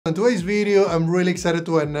In today's video, I'm really excited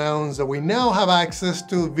to announce that we now have access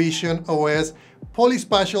to visionOS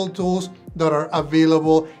PolySpatial tools that are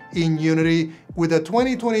available in Unity with the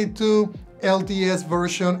 2022 LTS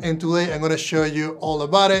version, and today I'm going to show you all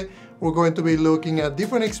about it. We're going to be looking at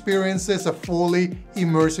different experiences, a fully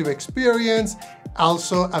immersive experience,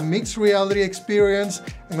 also a mixed reality experience.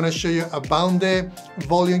 I'm going to show you a bounded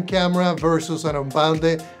volume camera versus an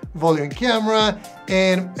unbounded volume camera,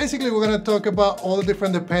 and basically we're going to talk about all the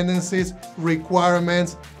different dependencies,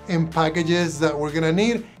 requirements, and packages that we're going to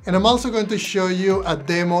need. And I'm also going to show you a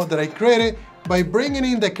demo that I created by bringing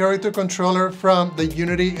in the character controller from the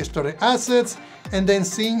Unity started assets and then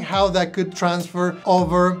seeing how that could transfer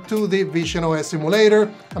over to the visionOS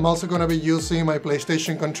simulator. I'm also going to be using my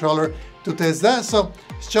PlayStation controller to test that. So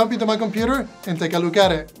let's jump into my computer and take a look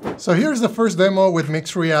at it. So here's the first demo with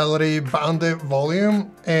mixed reality bounded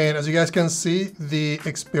volume. And as you guys can see, the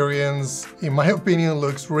experience, in my opinion,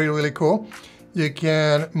 looks really, really cool. You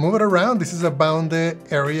can move it around. This is a bounded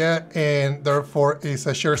area and therefore it's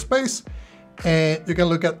a shared space. And you can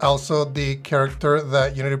look at also the character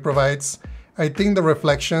that Unity provides. I think the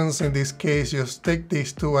reflections in this case just take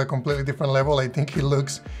this to a completely different level. I think it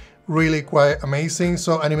looks really quite amazing.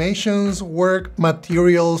 So animations work,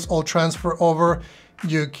 materials all transfer over.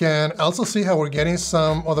 You can also see how we're getting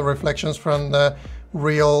some of the reflections from the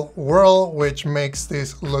real world, which makes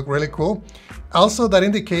this look really cool. Also, that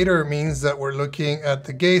indicator means that we're looking at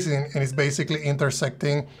the gaze and it's basically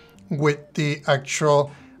intersecting with the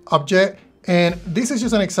actual object. And this is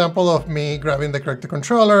just an example of me grabbing the character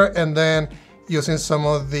controller and then using some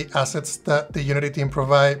of the assets that the Unity team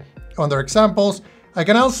provide on their examples. I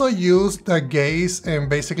can also use the gaze and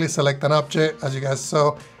basically select an object. As you guys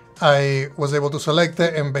saw, I was able to select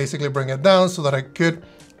it and basically bring it down so that I could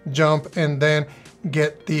jump and then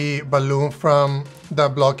get the balloon from the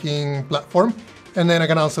blocking platform. And then I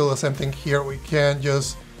can also do the same thing here. We can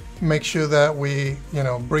just make sure that we,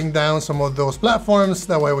 bring down some of those platforms.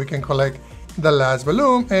 That way we can collect the last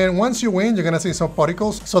balloon. And once you win, you're gonna see some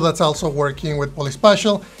particles. So that's also working with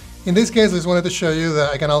PolySpatial. In this case, I just wanted to show you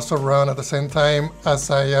that I can also run at the same time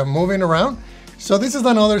as I am moving around. So this is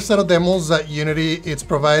another set of demos that Unity is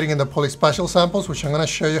providing in the PolySpatial samples, which I'm gonna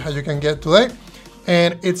show you how you can get today.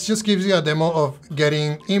 And it just gives you a demo of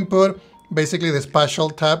getting input, basically the spatial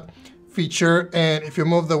tab feature. And if you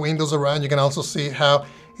move the windows around, you can also see how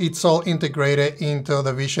it's all integrated into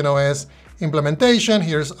the visionOS implementation.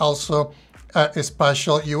 Here's also a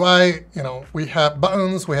spatial UI. We have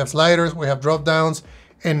buttons, we have sliders, we have drop downs,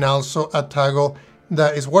 and also a toggle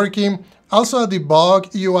that is working. Also a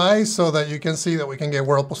debug UI so that you can see that we can get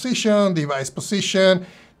world position, device position,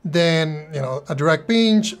 then a direct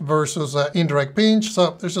pinch versus an indirect pinch.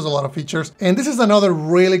 So there's just a lot of features. And this is another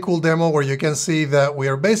really cool demo where you can see that we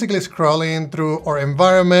are basically scrolling through our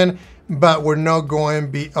environment, but we're not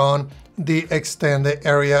going beyond the extended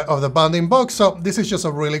area of the bounding box. So this is just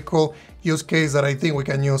a really cool use case that I think we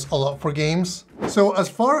can use a lot for games. So as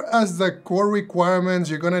far as the core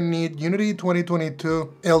requirements, you're gonna need Unity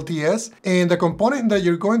 2022 LTS, and the component that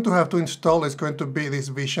you're going to have to install is going to be this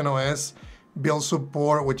visionOS build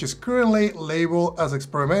support, which is currently labeled as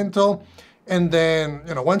experimental. And then,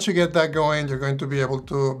 once you get that going, you're going to be able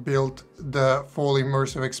to build the full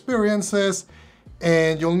immersive experiences.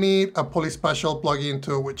 And you'll need a PolySpatial plugin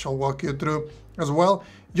too, which I'll walk you through as well.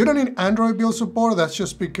 You don't need Android build support. That's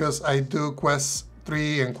just because I do Quest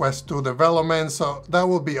 3 and Quest 2 development. So that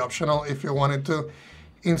will be optional if you wanted to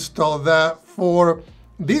install that. For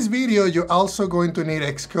this video, you're also going to need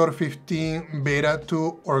Xcode 15 Beta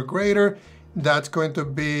 2 or greater. That's going to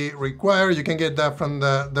be required. You can get that from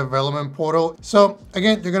the development portal. So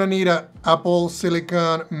again, you're gonna need an Apple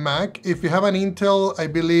Silicon Mac. If you have an Intel, I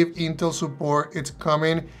believe Intel support, it's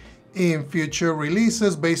coming in future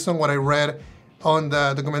releases based on what I read on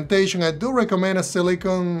the documentation. I do recommend a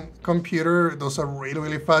Silicon computer. Those are really,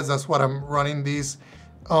 really fast. That's what I'm running these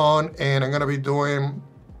on, and I'm gonna be doing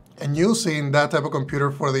and using that type of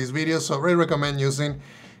computer for these videos. So I really recommend using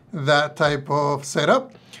that type of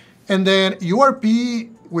setup. And then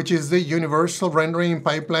URP, which is the Universal Rendering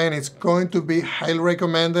Pipeline, is going to be highly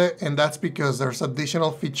recommended, and that's because there's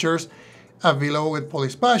additional features available with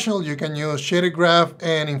PolySpatial. You can use shader graph,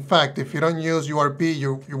 and in fact, if you don't use URP,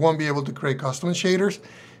 you won't be able to create custom shaders.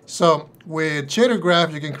 So with shader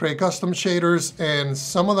graph, you can create custom shaders, and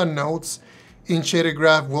some of the nodes in shader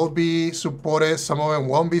graph will be supported, some of them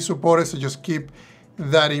won't be supported, so just keep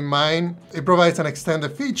that in mind. It provides an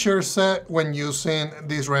extended feature set when using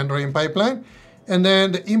this rendering pipeline. And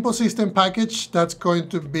then the input system package, that's going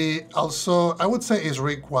to be also, I would say, is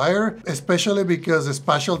required, especially because the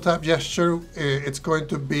spatial tab gesture, it's going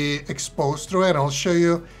to be exposed through it. And I'll show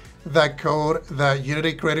you that code that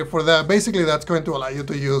Unity created for that. Basically, that's going to allow you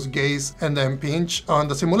to use gaze and then pinch. On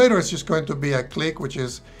the simulator, it's just going to be a click, which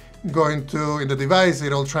is going to, in the device,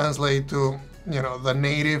 it'll translate to, you know, the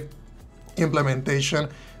native implementation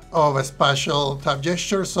of a spatial tap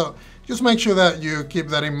gesture. So just make sure that you keep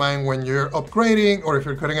that in mind when you're upgrading, or if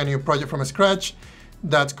you're creating a new project from scratch,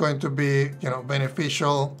 that's going to be, you know,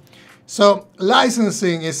 beneficial. So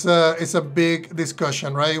licensing is a big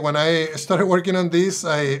discussion, right? When I started working on this,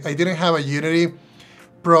 I didn't have a Unity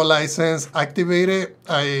Pro license activated.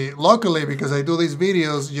 Luckily, because I do these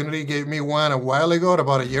videos, Unity gave me one a while ago,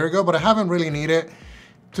 about a year ago, but I haven't really needed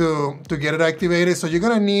to get it activated. So you're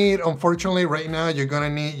gonna need, unfortunately, right now, you're gonna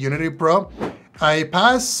need Unity Pro. I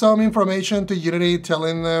passed some information to Unity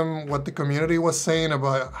telling them what the community was saying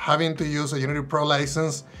about having to use a Unity Pro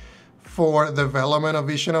license for development of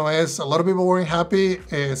visionOS. A lot of people weren't happy.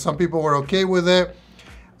 Some people were okay with it.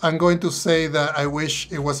 I'm going to say that I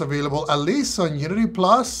wish it was available at least on Unity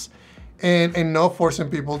Plus, and not forcing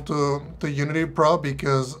people to Unity Pro,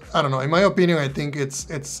 because I don't know, in my opinion, I think it's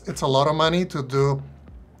a lot of money to do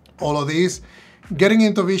all of these. Getting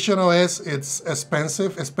into visionOS, it's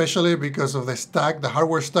expensive, especially because of the stack, the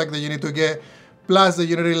hardware stack that you need to get, plus the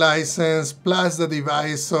Unity license, plus the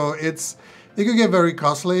device. So it could get very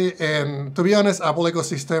costly, and to be honest, Apple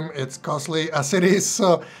ecosystem, it's costly as it is.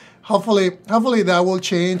 So hopefully that will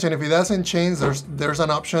change. And if it doesn't change, there's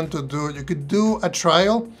an option to do. You could do a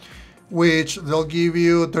trial, which they'll give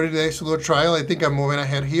you 30 days to do a trial. I think I'm moving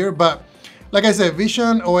ahead here, but like I said,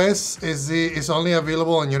 visionOS is only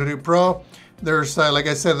available on Unity Pro. There's, like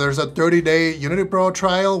I said, there's a 30-day Unity Pro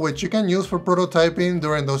trial, which you can use for prototyping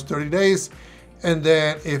during those 30 days. And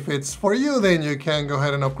then if it's for you, then you can go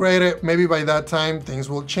ahead and upgrade it. Maybe by that time,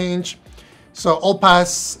 things will change. So I'll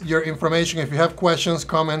pass your information. If you have questions,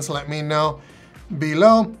 comments, let me know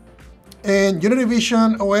below. And Unity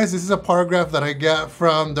visionOS, this is a paragraph that I got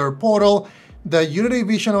from their portal. The Unity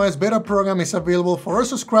visionOS beta program is available for our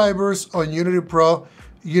subscribers on Unity Pro,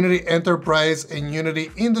 Unity Enterprise, and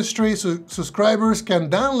Unity Industry. So subscribers can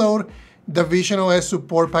download the visionOS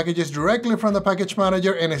support packages directly from the package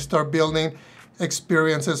manager and start building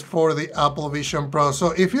experiences for the Apple Vision Pro.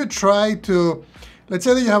 So if you try to, let's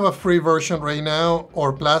say that you have a free version right now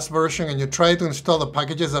or Plus version, and you try to install the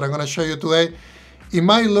packages that I'm going to show you today, it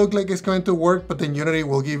might look like it's going to work, but then Unity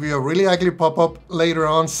will give you a really ugly pop-up later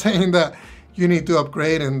on saying that you need to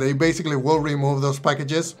upgrade, and they basically will remove those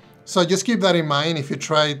packages. So just keep that in mind if you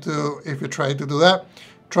try to do that.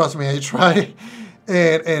 Trust me, I tried.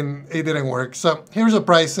 And it didn't work. So here's the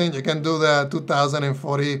pricing. You can do the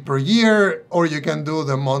 $2,040 per year, or you can do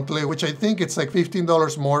the monthly, which I think it's like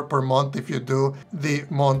 $15 more per month if you do the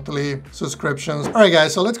monthly subscriptions. All right,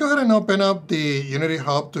 guys, so let's go ahead and open up the Unity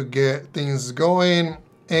Hub to get things going.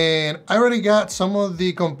 And I already got some of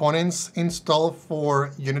the components installed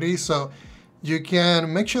for Unity, so you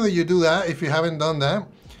can make sure that you do that if you haven't done that.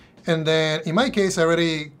 And then in my case, I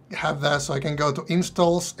already have that, so I can go to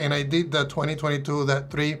installs, and I did the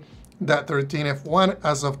 2022.3.13F1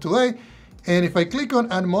 as of today. And if I click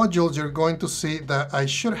on add modules, you're going to see that I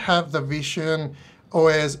should have the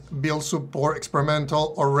visionOS build support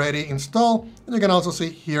experimental already installed. And you can also see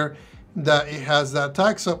here that it has that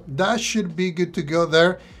tag, so that should be good to go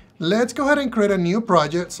there. Let's go ahead and create a new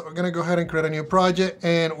project. So we're gonna go ahead and create a new project,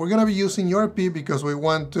 and we're gonna be using URP because we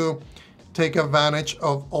want to take advantage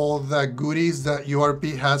of all the goodies that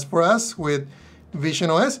URP has for us with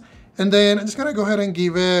visionOS. And then I'm just gonna go ahead and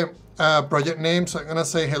give it a project name. So I'm gonna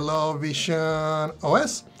say hello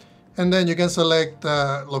visionOS. And then you can select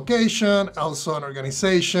the location, also an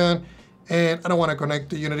organization. And I don't wanna connect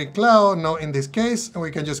to Unity Cloud, no in this case. And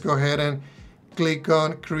we can just go ahead and click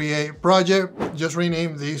on create project. Just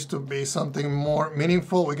rename these to be something more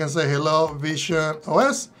meaningful. We can say hello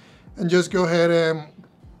visionOS and just go ahead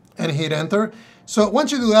and hit enter. So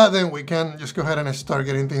once you do that, then we can just go ahead and start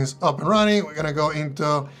getting things up and running. We're gonna go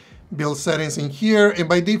into build settings in here, and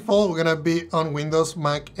by default, we're gonna be on Windows,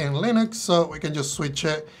 Mac, and Linux, so we can just switch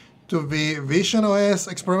it to be visionOS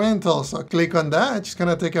experimental. So click on that, it's just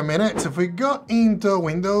gonna take a minute. So if we go into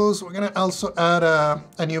Windows, we're gonna also add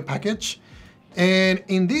a new package. And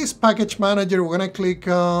in this package manager, we're gonna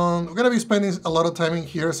be spending a lot of time in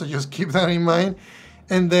here, so just keep that in mind.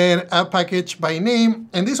 And then add package by name.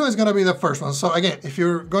 And this one is gonna be the first one. So again, if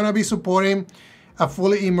you're gonna be supporting a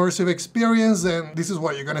fully immersive experience, then this is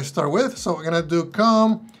what you're gonna start with. So we're gonna do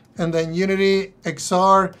com, and then Unity,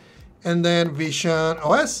 XR, and then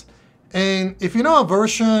visionOS. And if you know a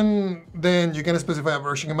version, then you can specify a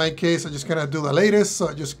version. In my case, I'm just gonna do the latest.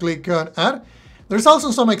 So just click on add. There's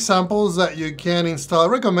also some examples that you can install. I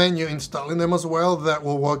recommend you installing them as well. That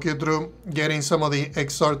will walk you through getting some of the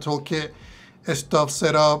XR toolkit stuff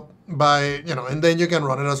set up by, and then you can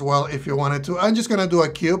run it as well if you wanted to. I'm just gonna do a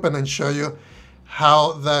cube and then show you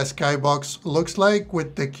how the skybox looks like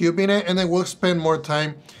with the cube in it, and then we'll spend more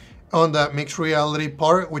time on the mixed reality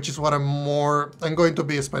part, which is what I'm going to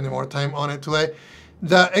be spending more time on it today.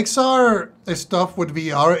 The XR stuff with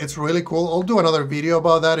VR, it's really cool. I'll do another video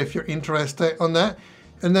about that if you're interested on that.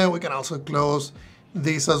 And then we can also close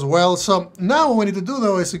these as well. So now what we need to do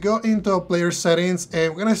though is to go into player settings,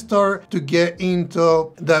 and we're gonna start to get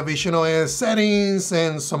into the visionOS settings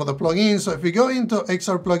and some of the plugins. So if you go into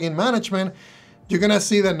XR plugin management, you're gonna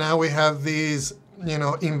see that now we have these,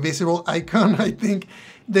 invisible icon. I think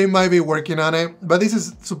they might be working on it, but this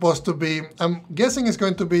is supposed to be, I'm guessing it's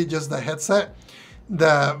going to be just the headset,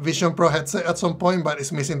 the Vision Pro headset at some point, but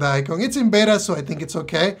it's missing the icon. It's in beta, so I think it's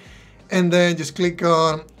okay. And then just click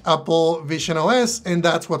on Apple visionOS, and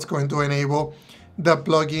that's what's going to enable the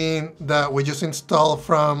plugin that we just installed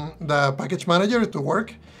from the package manager to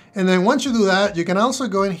work. And then once you do that, you can also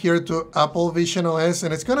go in here to Apple visionOS,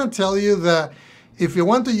 and it's gonna tell you that if you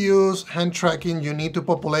want to use hand tracking, you need to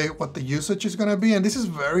populate what the usage is gonna be, and this is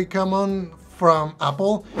very common from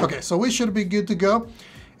Apple. Okay, so we should be good to go.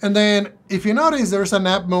 And then if you notice, there's an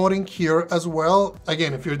app mode in here as well.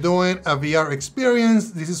 Again, if you're doing a VR experience,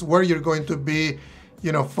 this is where you're going to be,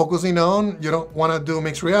 focusing on. You don't want to do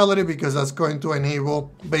mixed reality because that's going to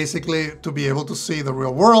enable basically to be able to see the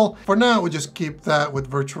real world. For now, we just keep that with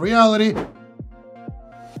virtual reality.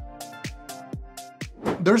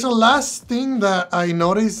 There's a last thing that I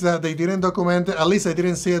noticed that they didn't document it. At least I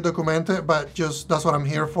didn't see it documented, but just that's what I'm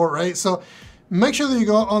here for, right? So make sure that you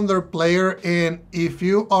go under player, and if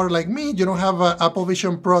you are like me, you don't have an Apple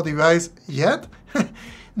Vision Pro device yet,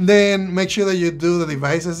 then make sure that you do the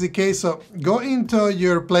device SDK. So go into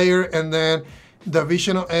your player and then the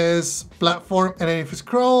visionOS platform, and then if you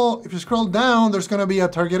scroll down, there's gonna be a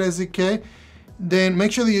target SDK. Then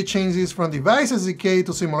make sure that you change this from device SDK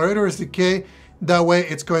to simulator SDK. That way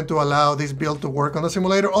it's going to allow this build to work on the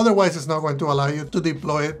simulator. Otherwise, it's not going to allow you to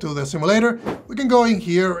deploy it to the simulator. We can go in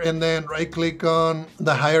here and then right click on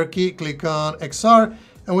the hierarchy, click on XR,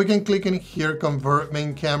 and we can click in here, convert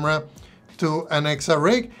main camera to an XR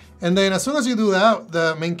rig. And then as soon as you do that,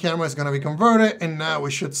 the main camera is gonna be converted, and now we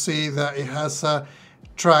should see that it has a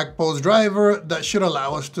track pose driver that should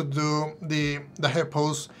allow us to do the head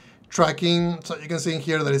pose tracking. So you can see in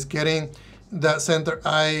here that it's getting that center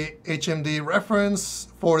eye HMD reference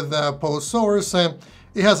for the pose source, and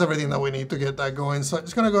it has everything that we need to get that going. So I'm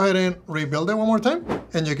just gonna go ahead and rebuild it one more time,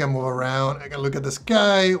 and you can move around. I can look at the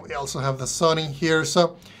sky. We also have the sun in here.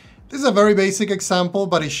 So this is a very basic example,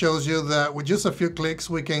 but it shows you that with just a few clicks,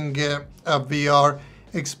 we can get a VR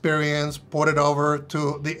experience ported over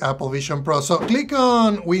to the Apple Vision Pro. So click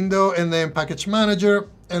on Window and then Package Manager,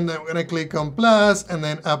 and then we're gonna click on Plus and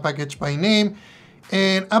then App Package by Name.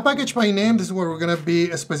 And App Package by Name, this is where we're gonna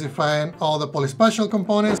be specifying all the PolySpatial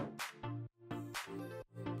components.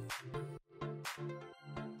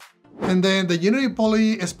 And then the Unity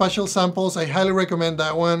PolySpatial samples, I highly recommend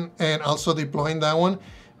that one, and also deploying that one,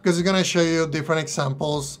 because it's gonna show you different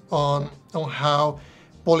examples on how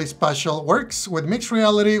PolySpatial works with mixed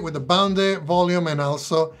reality, with the bounded volume, and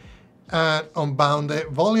also an unbounded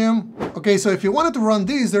volume. Okay, so if you wanted to run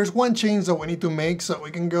these, there's one change that we need to make. So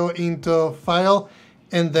we can go into File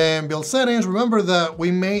and then Build Settings. Remember that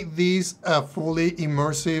we made these a fully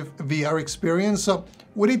immersive VR experience. So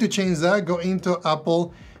we need to change that. Go into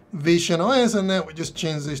Apple visionOS, and then we just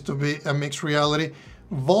change this to be a mixed reality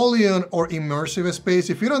volume or immersive space.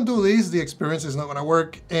 If you don't do this, the experience is not gonna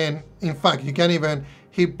work. And in fact, you can't even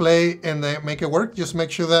hit play and then make it work. Just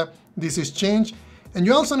make sure that this is changed. And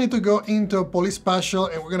you also need to go into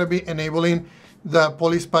PolySpatial, and we're gonna be enabling the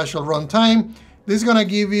PolySpatial runtime. This is gonna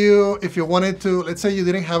give you, if you wanted to, let's say you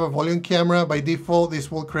didn't have a volume camera by default, this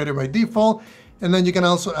will create it by default. And then you can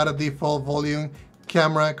also add a default volume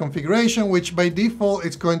camera configuration, which by default,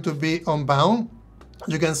 it's going to be unbound.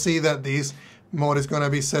 You can see that this mode is gonna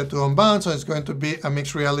be set to unbound, so it's going to be a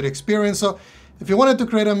mixed reality experience. So if you wanted to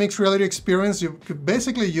create a mixed reality experience, you could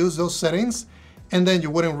basically use those settings, and then you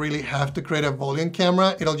wouldn't really have to create a volume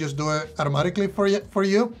camera. It'll just do it automatically for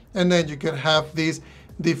you. And then you could have these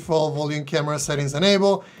default volume camera settings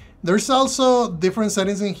enabled. There's also different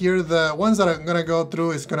settings in here. The ones that I'm gonna go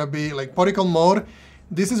through is gonna be like particle mode.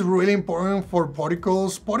 This is really important for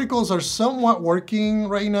particles. Particles are somewhat working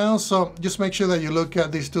right now, so just make sure that you look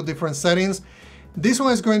at these two different settings. This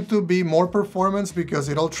one is going to be more performance because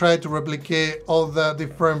it'll try to replicate all the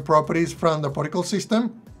different properties from the particle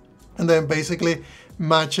system, and then basically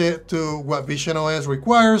match it to what visionOS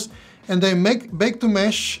requires. And then bake to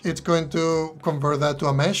mesh, it's going to convert that to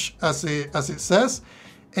a mesh as it says.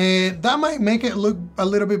 And that might make it look a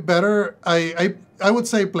little bit better. I would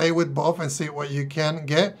say play with both and see what you can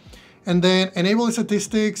get. And then enable the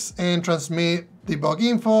statistics and transmit debug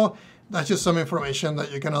info. That's just some information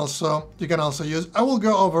that you can also use. I will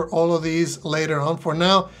go over all of these later on. For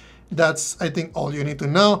now, that's I think all you need to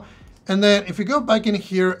know. And then if we go back in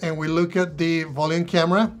here and we look at the volume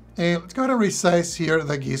camera, and let's go ahead and resize here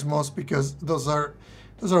the gizmos because those are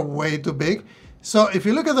way too big. So if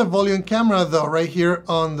you look at the volume camera though, right here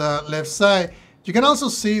on the left side, you can also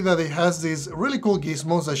see that it has these really cool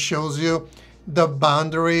gizmos that shows you the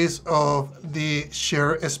boundaries of the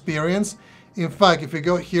share experience. In fact, if you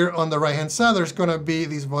go here on the right hand side, there's going to be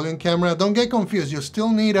this volume camera. Don't get confused. You still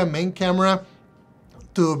need a main camera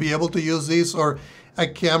to be able to use this, or a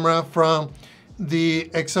camera from the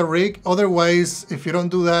XR rig. Otherwise, if you don't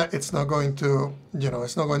do that, it's not going to,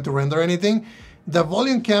 it's not going to render anything. The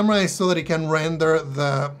volume camera is so that it can render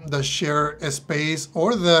the share space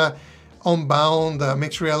or the Unbound, the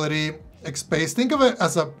mixed reality space. Think of it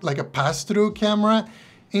as like a pass-through camera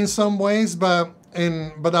in some ways, but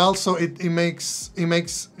also it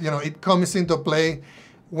comes into play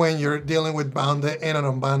when you're dealing with bounded and an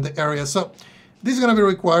unbounded area. So this is going to be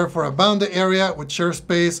required for a bounded area with share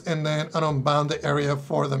space, and then an unbounded area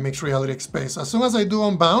for the mixed reality space. As soon as I do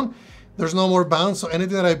unbound, there's no more bound, so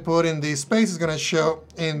anything that I put in this space is going to show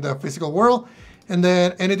in the physical world. And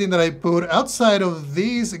then anything that I put outside of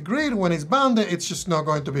this grid when it's bounded, it's just not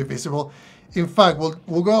going to be visible. In fact,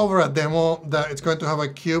 we'll go over a demo that it's going to have a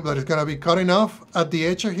cube that is going to be cutting off at the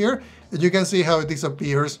edge here. And you can see how it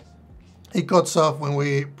disappears. It cuts off when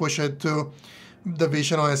we push it to the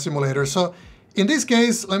visionOS simulator. So in this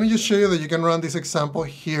case, let me just show you that you can run this example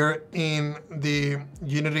here in the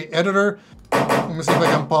Unity editor. Let me see if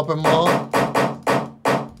I can pop them all.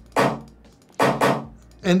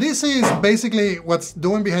 And this is basically what's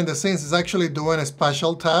doing behind the scenes. Is actually doing a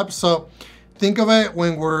spatial tab. So think of it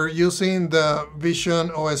when we're using the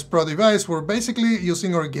visionOS Pro device, we're basically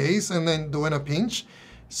using our gaze and then doing a pinch.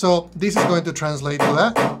 So this is going to translate to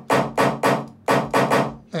that.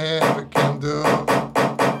 And we can do,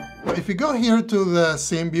 if you go here to the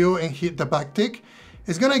scene view and hit the backtick,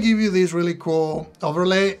 it's going to give you this really cool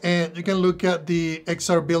overlay, and you can look at the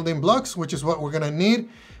XR building blocks, which is what we're going to need.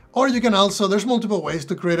 Or you can also, there's multiple ways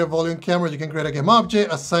to create a volume camera. You can create a game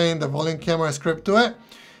object, assign the volume camera script to it,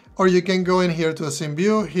 or you can go in here to the scene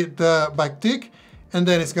view, hit the backtick, and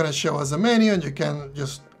then it's going to show us a menu, and you can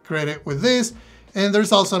just create it with this. And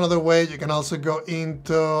there's also another way. You can also go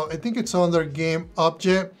into, I think it's under game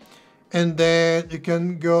object, and then you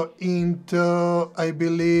can go into, I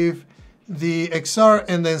believe, the XR,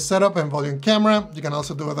 and then setup and volume camera. You can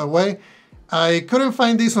also do it that way. I couldn't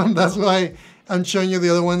find this one, that's why I'm showing you the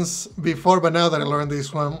other ones before, but now that I learned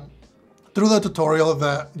this one through the tutorial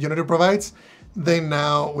that Unity provides, then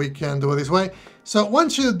now we can do it this way. So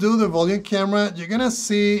once you do the volume camera, you're gonna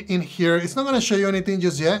see in here, it's not gonna show you anything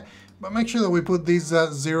just yet, but make sure that we put these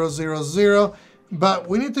at 000. But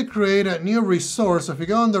we need to create a new resource. So if you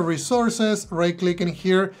go on the resources, right click in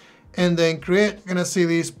here, and then create, you're gonna see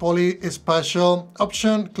this PolySpatial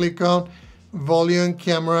option, click on volume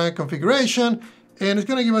camera configuration, and it's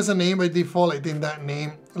gonna give us a name by default. I think that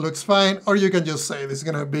name looks fine, or you can just say this is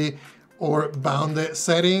gonna be our bounded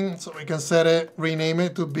setting. So we can set it, rename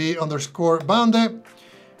it to be _bounded,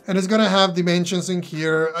 and it's gonna have dimensions in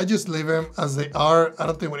here. I just leave them as they are. I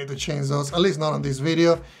don't think we need to change those, at least not on this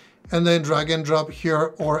video. And then drag and drop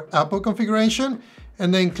here our Apple configuration,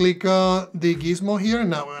 and then click on the gizmo here.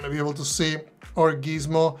 Now we're gonna be able to see our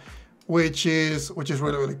gizmo, which is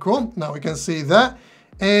really, really cool. Now we can see that.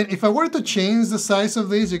 And if I were to change the size of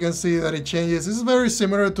this, you can see that it changes. This is very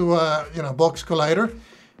similar to a box collider.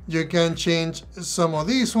 You can change some of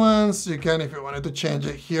these ones. You can, if you wanted to change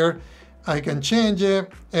it here, I can change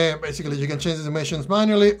it. And basically you can change the dimensions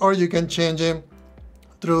manually, or you can change it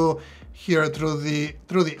through here through the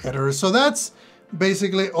editor. So that's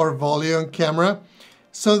basically our volume camera.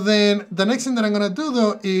 So then the next thing that I'm gonna do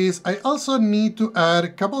though is I also need to add a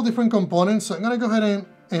couple of different components. So I'm gonna go ahead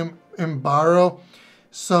and borrow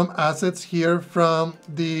some assets here from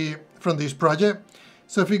this project.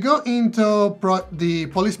 So if you go into the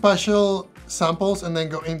PolySpatial samples and then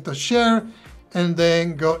go into share, and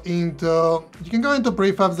then go into, you can go into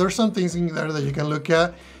prefabs. There's some things in there that you can look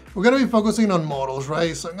at. We're gonna be focusing on models,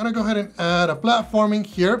 right? So I'm gonna go ahead and add a platforming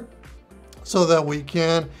here so that we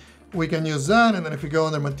can use that. And then if you go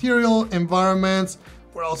under material environments,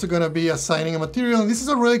 we're also gonna be assigning a material. And this is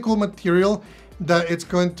a really cool material that it's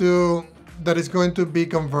going to that is going to be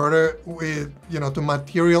converted with, to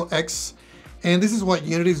Material X. And this is what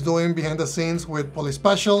Unity is doing behind the scenes with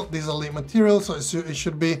PolySpatial. This is a lead material, so it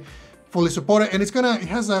should be fully supported. And it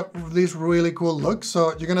has this really cool look.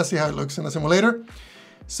 So you're gonna see how it looks in the simulator.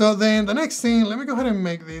 So then the next thing, let me go ahead and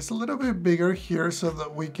make this a little bit bigger here so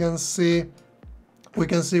that we can see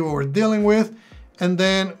what we're dealing with. And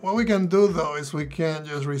then what we can do though is we can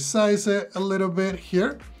just resize it a little bit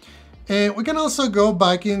here. And we can also go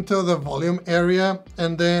back into the volume area,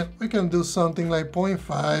 and then we can do something like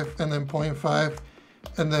 0.5 and then 0.5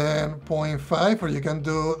 and then 0.5, or you can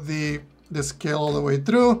do the scale all the way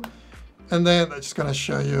through. And then I'm just gonna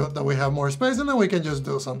show you that we have more space, and then we can just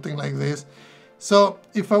do something like this. So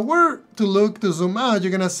if I were to zoom out,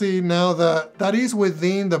 you're gonna see now that is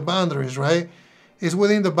within the boundaries, right? It's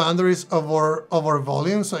within the boundaries of our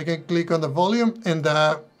volume. So I can click on the volume, and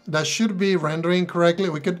that should be rendering correctly.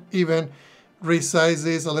 We could even resize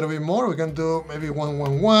this a little bit more. We can do maybe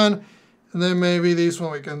 111, and then maybe this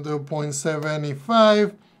one we can do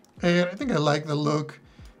 0.75. And I think I like the look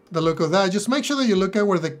of that. Just make sure that you look at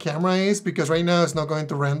where the camera is, because right now it's not going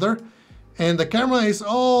to render. And the camera is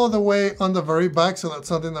all the way on the very back, so that's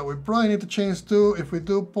something that we probably need to change to. If we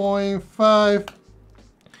do 0.5,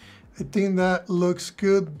 I think that looks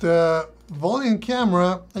good. The volume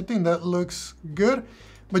camera, I think that looks good.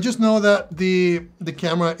 But just know that the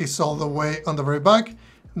camera is all the way on the very back.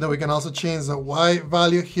 And then we can also change the Y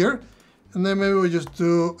value here. And then maybe we just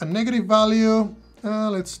do a negative value.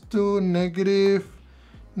 Let's do negative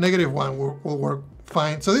 1 will work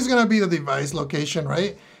fine. So this is gonna be the device location,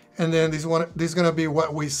 right? And then this is gonna be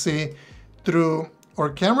what we see through our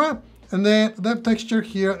camera. And then the texture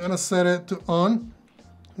here, I'm gonna set it to on,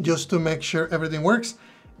 just to make sure everything works.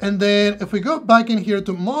 And then if we go back in here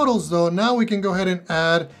to models though, now we can go ahead and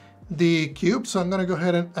add the cube. So I'm gonna go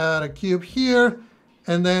ahead and add a cube here.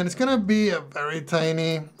 And then it's gonna be a very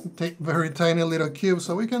tiny little cube.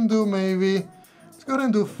 So we can do maybe, let's go ahead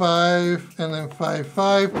and do 5 and then 5,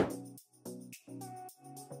 5.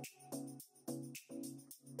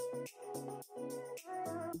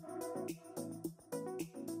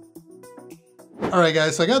 All right,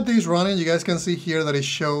 guys, so I got these running. You guys can see here that it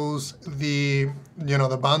shows the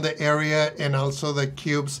bounded area and also the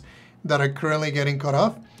cubes that are currently getting cut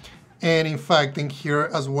off. And in fact, in here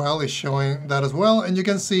as well, is showing that as well. And you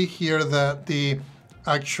can see here that the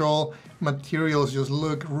actual materials just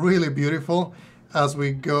look really beautiful as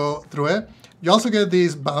we go through it. You also get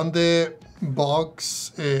this bounded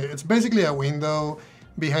box. It's basically a window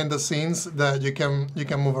behind the scenes that you can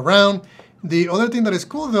move around. The other thing that is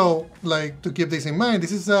cool though, like to keep this in mind,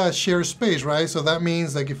 this is a shared space, right? So that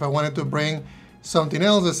means like if I wanted to bring something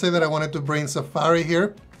else, let's say that I wanted to bring Safari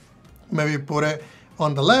here, maybe put it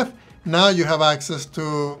on the left. Now you have access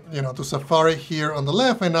to, to Safari here on the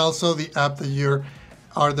left, and also the app that you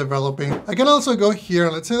are developing. I can also go here,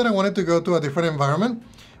 let's say that I wanted to go to a different environment.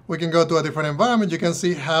 We can go to a different environment. You can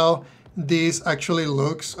see how this actually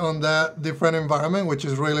looks on that different environment, which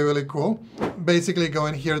is really, really cool. Basically go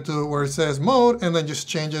in here to where it says mode, and then just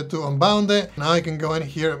change it to Unbounded. Now I can go in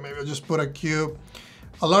here, maybe I'll just put a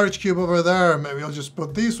large cube over there. Maybe I'll just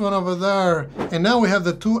put this one over there. And now we have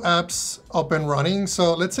the two apps up and running.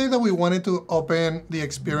 So let's say that we wanted to open the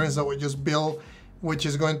experience that we just built, which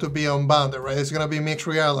is going to be Unbounded, right? It's gonna be mixed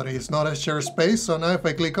reality. It's not a shared space. So now if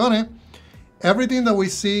I click on it, everything that we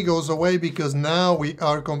see goes away, because now we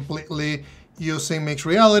are completely using mixed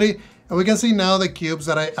reality. And we can see now the cubes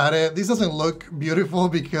that I added. This doesn't look beautiful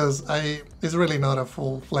because it's really not a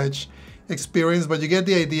full-fledged experience, but you get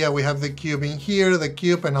the idea. We have the cube in here, the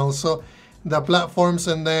cube, and also the platforms.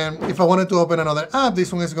 And then if I wanted to open another app,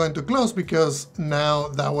 this one is going to close because now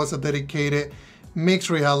that was a dedicated mixed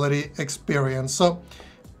reality experience. So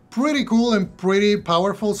pretty cool and pretty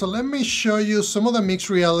powerful. So let me show you some of the mixed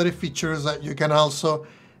reality features that you can also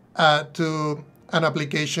add to an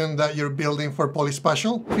application that you're building for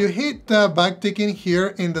PolySpatial. If you hit the backtick in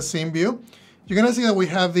here in the scene view, you're gonna see that we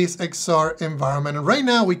have this XR environment. And right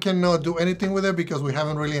now we cannot do anything with it because we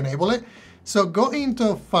haven't really enabled it. So go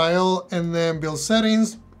into File and then Build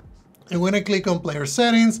Settings. And we're gonna click on Player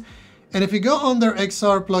Settings. And if you go under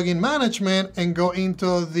XR Plugin Management and go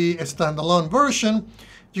into the standalone version,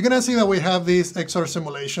 you're gonna see that we have this XR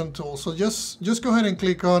simulation tool. So just go ahead and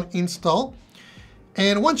click on Install.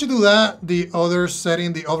 And once you do that, the other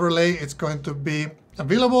setting, the overlay, it's going to be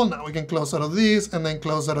available. Now we can close out of this and then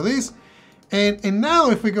close out of this. And now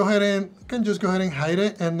if we go ahead and can just go ahead and hide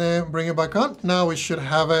it and then bring it back on. Now we should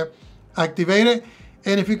have it activated.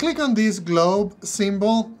 And if you click on this globe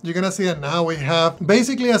symbol, you're gonna see that now we have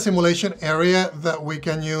basically a simulation area that we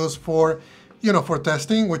can use for for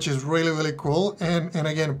testing, which is really, really cool and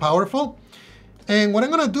again, powerful. And what I'm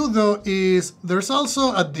gonna do though is there's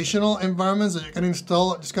also additional environments that you can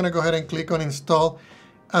install. I'm just gonna go ahead and click on install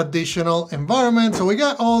additional environment. So we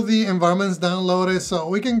got all the environments downloaded. So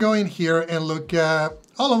we can go in here and look at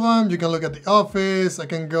all of them. You can look at the office. I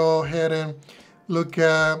can go ahead and look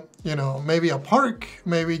at, maybe a park,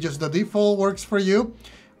 maybe just the default works for you.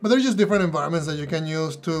 But there's just different environments that you can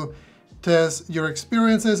use to test your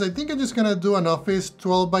experiences. I think I'm just gonna do an office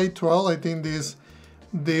 12 by 12. I think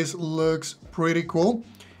this looks pretty cool.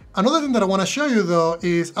 Another thing that I wanna show you though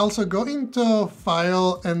is also go into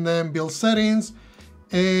File and then Build Settings.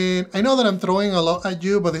 And I know that I'm throwing a lot at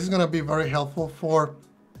you, but this is gonna be very helpful for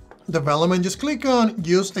development. Just click on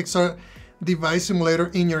Use XR Device Simulator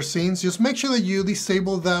in your scenes. Just make sure that you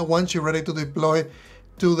disable that once you're ready to deploy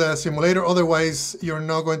to the simulator. Otherwise, you're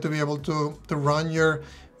not going to be able to run your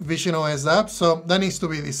visionOS app. So that needs to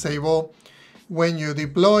be disabled when you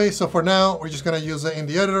deploy. So for now, we're just gonna use it in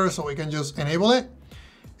the editor so we can just enable it.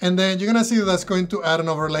 And then you're gonna see that that's going to add an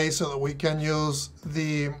overlay so that we can use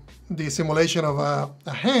the simulation of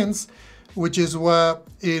a hands, which is what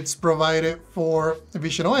it's provided for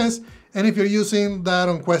visionOS. And if you're using that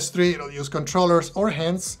on Quest 3, it'll use controllers or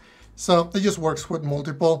hands. So it just works with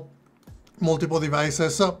multiple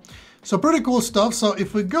devices. So pretty cool stuff. So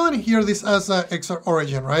if we go in here, this has a XR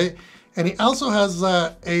Origin, right? And it also has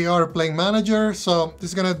a AR plane manager. So this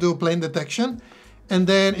is gonna do plane detection. And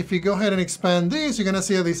then if you go ahead and expand this, you're gonna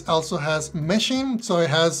see that this also has meshing. So it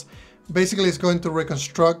has, basically it's going to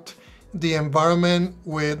reconstruct the environment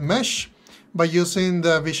with mesh by using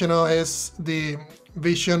the visionOS, the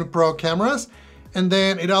Vision Pro cameras. And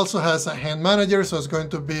then it also has a hand manager. So it's going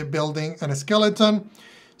to be building a skeleton.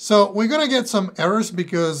 So we're gonna get some errors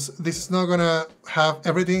because this is not gonna have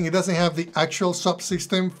everything. It doesn't have the actual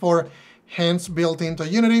subsystem for hands built into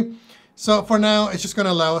Unity. So for now, it's just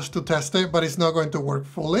gonna allow us to test it, but it's not going to work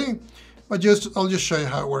fully. But I'll just show you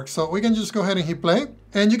how it works. So we can just go ahead and hit play.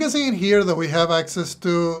 And you can see in here that we have access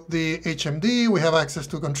to the HMD, we have access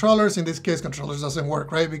to controllers. In this case, controllers doesn't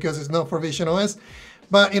work, right? Because it's not for visionOS.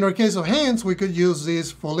 But in our case of hands, we could use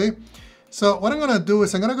this fully. So what I'm gonna do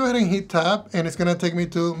is I'm gonna go ahead and hit tab and it's gonna take me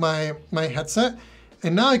to my headset.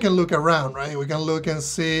 And now I can look around, right? We can look and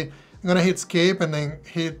see, I'm gonna hit escape and then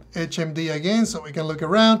hit HMD again so we can look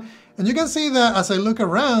around. And you can see that as I look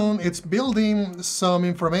around, it's building some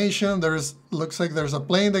information. Looks like there's a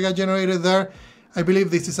plane that got generated there. I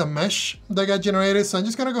believe this is a mesh that got generated. So I'm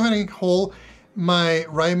just gonna go ahead and hold my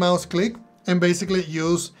right mouse click and basically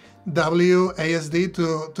use WASD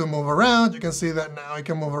to move around. You can see that now I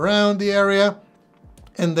can move around the area.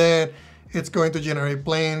 And then it's going to generate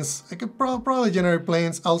planes. I could probably generate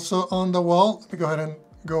planes also on the wall. Let me go ahead and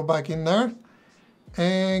go back in there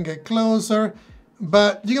and get closer.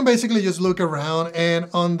 But you can basically just look around and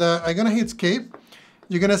I'm gonna hit escape.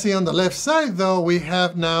 You're gonna see on the left side though, we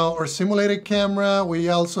have now our simulated camera. We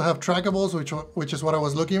also have trackables, which is what I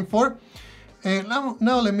was looking for. And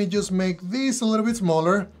now let me just make this a little bit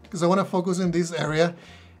smaller because I wanna focus in this area.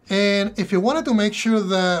 And if you wanted to make sure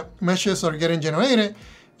that meshes are getting generated,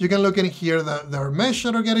 you can look in here that there are meshes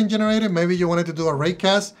that are getting generated. Maybe you wanted to do a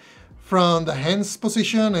raycast from the hands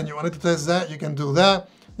position and you wanted to test that, you can do that.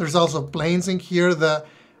 There's also planes in here that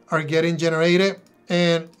are getting generated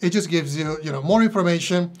and it just gives you, more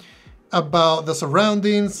information about the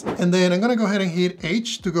surroundings. And then I'm gonna go ahead and hit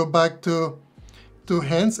H to go back to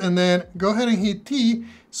hands and then go ahead and hit T.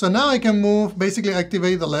 So now I can move, basically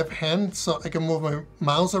activate the left hand so I can move my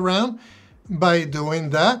mouse around by doing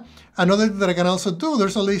that. Another thing that I can also do,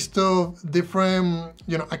 there's a list of different,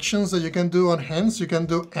 actions that you can do on hands. You can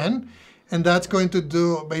do N and that's going to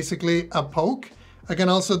do basically a poke. I can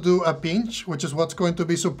also do a pinch, which is what's going to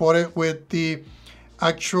be supported with the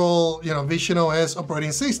actual, visionOS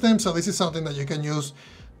operating system. So this is something that you can use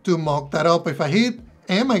to mock that up. If I hit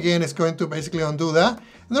M again, it's going to basically undo that.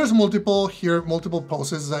 And there's multiple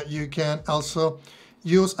poses that you can also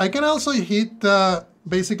use. I can also hit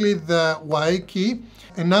basically the Y key,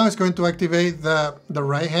 and now it's going to activate the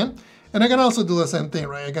right hand. And I can also do the same thing,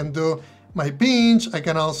 right? I can do my pinch. I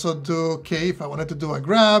can also do K if I wanted to do a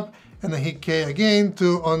grab. And then hit K again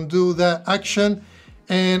to undo that action.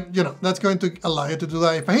 And that's going to allow you to do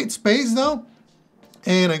that. If I hit space though,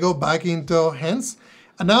 and I go back into hands,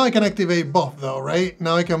 and now I can activate both though, right?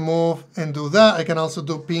 Now I can move and do that. I can also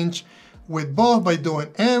do pinch with both by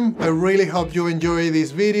doing M. I really hope you enjoy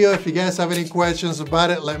this video. If you guys have any questions about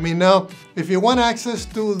it, let me know. If you want access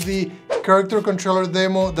to the character controller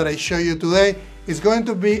demo that I show you today, it's going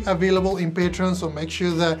to be available in Patreon, so make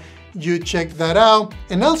sure that you check that out.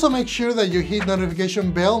 And also make sure that you hit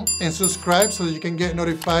notification bell and subscribe so that you can get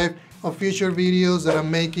notified of future videos that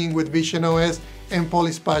I'm making with visionOS and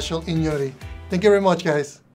PolySpatial in Unity. Thank you very much, guys.